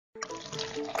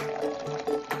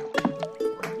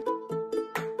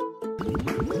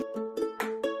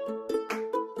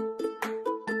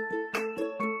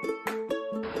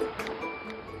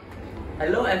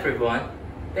Hello everyone,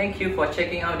 thank you for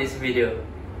checking out this video.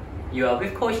 You are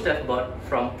with Coach Deathbot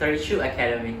from 32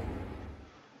 Academy.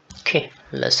 Okay,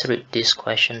 let's read this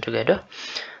question together.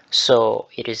 So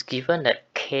it is given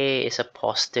that k is a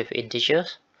positive integer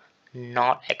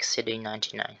not exceeding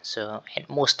 99, so at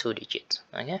most 2 digits.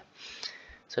 Okay,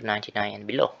 so 99 and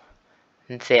below.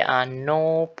 There are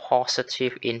no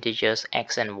positive integers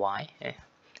x and y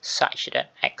such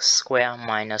that x squared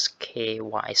minus ky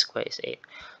squared is 8.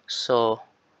 So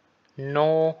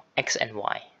no x and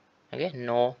y. Okay,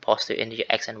 no positive integer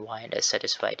x and y that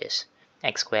satisfy this.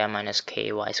 X squared minus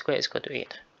ky squared is equal to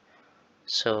 8.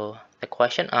 So the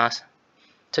question asks,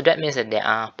 so that means that there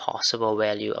are possible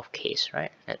value of k's,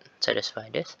 right, that satisfy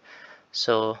this.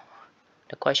 So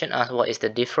the question asks, what is the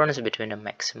difference between the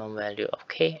maximum value of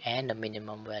k and the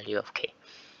minimum value of k?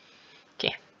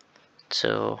 Okay,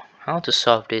 so how to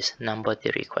solve this number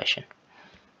theory question?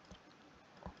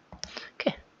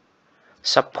 Okay,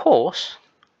 suppose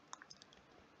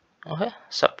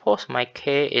my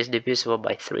k is divisible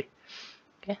by 3.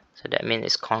 Okay, so that means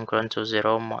it's congruent to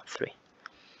 0 mod 3.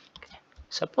 Okay,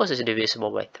 suppose it's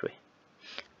divisible by 3.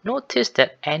 Notice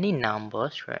that any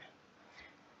numbers, right,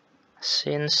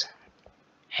 since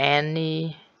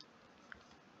any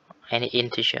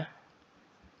integer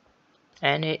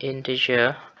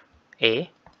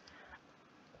a,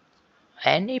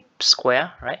 any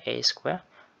square, right, a square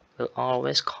will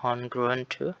always congruent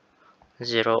to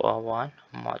 0 or 1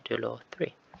 modulo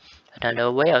 3.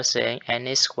 Another way of saying,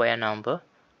 any square number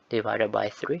divided by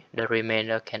 3, the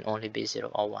remainder can only be 0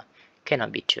 or 1,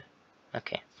 cannot be 2.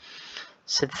 Okay,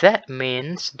 so that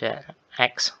means that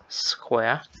x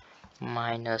squared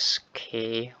minus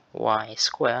ky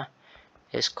squared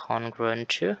is congruent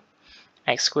to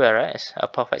x squared, right? It's a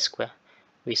perfect square.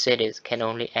 We said it can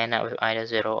only end up with either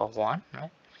 0 or 1,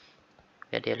 right?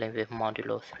 We are dealing with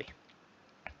modulo 3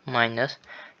 minus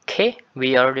k.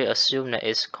 We already assume that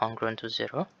it's congruent to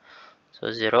 0.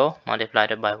 So 0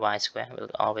 multiplied by y squared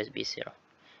will always be 0.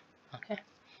 Okay,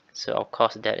 so of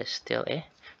course that is still a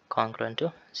congruent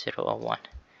to 0 or 1.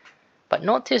 But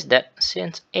notice that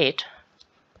since 8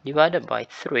 divided by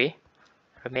 3,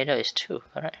 remainder is 2,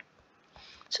 correct?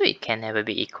 So it can never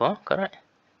be equal, correct?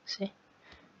 See?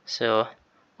 So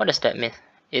what does that mean?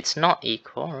 It's not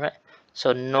equal, right?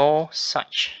 So no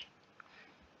such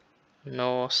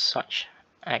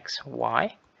x,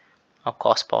 y, of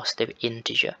course positive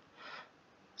integer,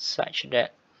 such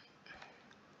that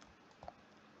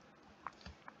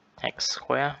x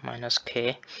squared minus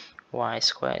ky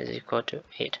squared is equal to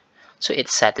 8. So it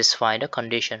satisfies the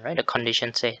condition, right? The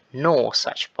condition says no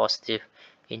such positive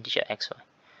integer xy.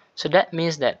 So that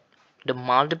means that the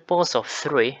multiples of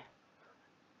 3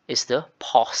 is the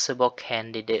possible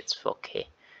candidates for k.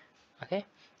 Okay,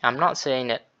 I'm not saying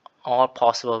that all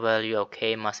possible value of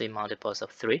k must be multiples of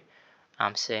 3.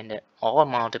 I'm saying that all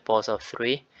multiples of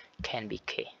 3 can be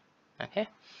k. Okay,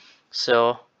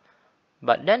 so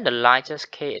but then the largest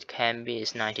k it can be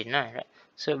is 99, right?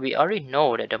 So we already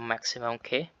know that the maximum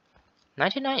k,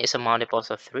 99 is a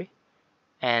multiples of 3,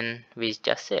 and we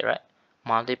just said, right,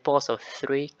 multiples of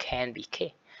 3 can be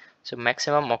k. So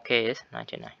maximum of k is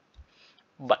 99.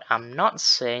 But I'm not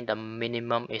saying the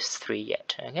minimum is 3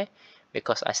 yet, okay?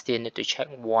 Because I still need to check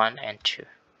 1 and 2.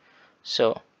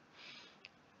 So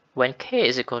when k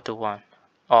is equal to 1,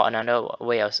 or another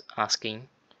way of asking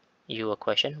you a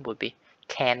question would be,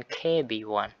 can k be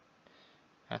 1?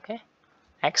 Okay,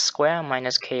 x squared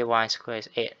minus ky squared is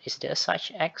 8. Is there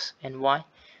such x and y?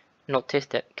 Notice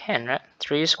that can, right?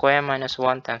 3 squared minus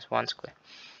 1 times 1 squared.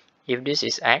 If this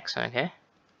is x, okay,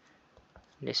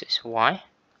 this is y.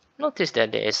 Notice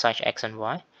that there is such x and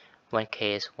y when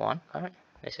k is 1, correct?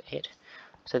 This is 8.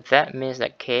 So that means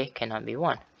that k cannot be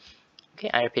 1.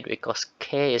 Okay, I repeat, because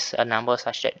k is a number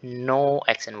such that no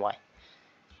x and y.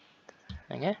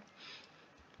 Okay,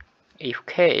 if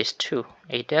k is 2,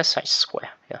 is there such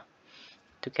square here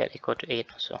to get equal to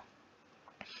 8 also?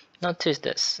 Notice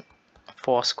that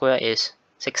 4 square is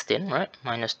 16, right?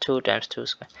 Minus 2 times 2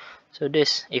 square. So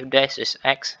this, if this is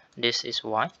x, this is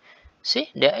y.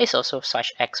 See, there is also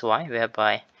such xy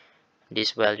whereby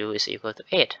this value is equal to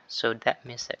 8. So that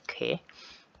means that k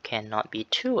cannot be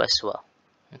 2 as well.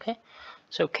 Okay,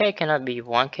 so k cannot be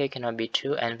 1, k cannot be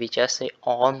 2, and we just say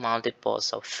all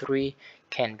multiples of 3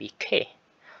 can be k.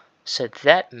 So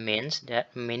that means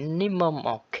that minimum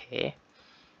of k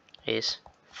is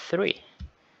 3.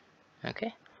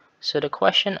 Okay, so the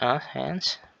question asks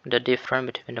hence the difference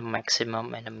between the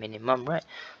maximum and the minimum, right?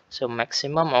 So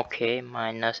maximum of k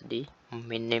minus the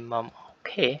minimum of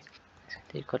k,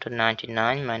 equal to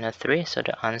 99 minus 3, so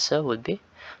the answer would be,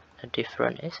 the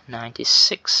difference is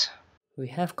 96. We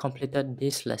have completed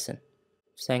this lesson.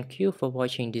 Thank you for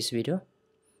watching this video.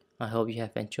 I hope you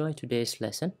have enjoyed today's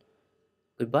lesson.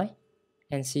 Goodbye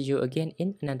and see you again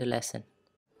in another lesson.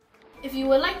 If you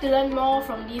would like to learn more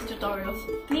from these tutorials,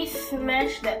 please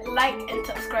smash that like and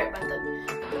subscribe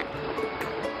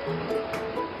button.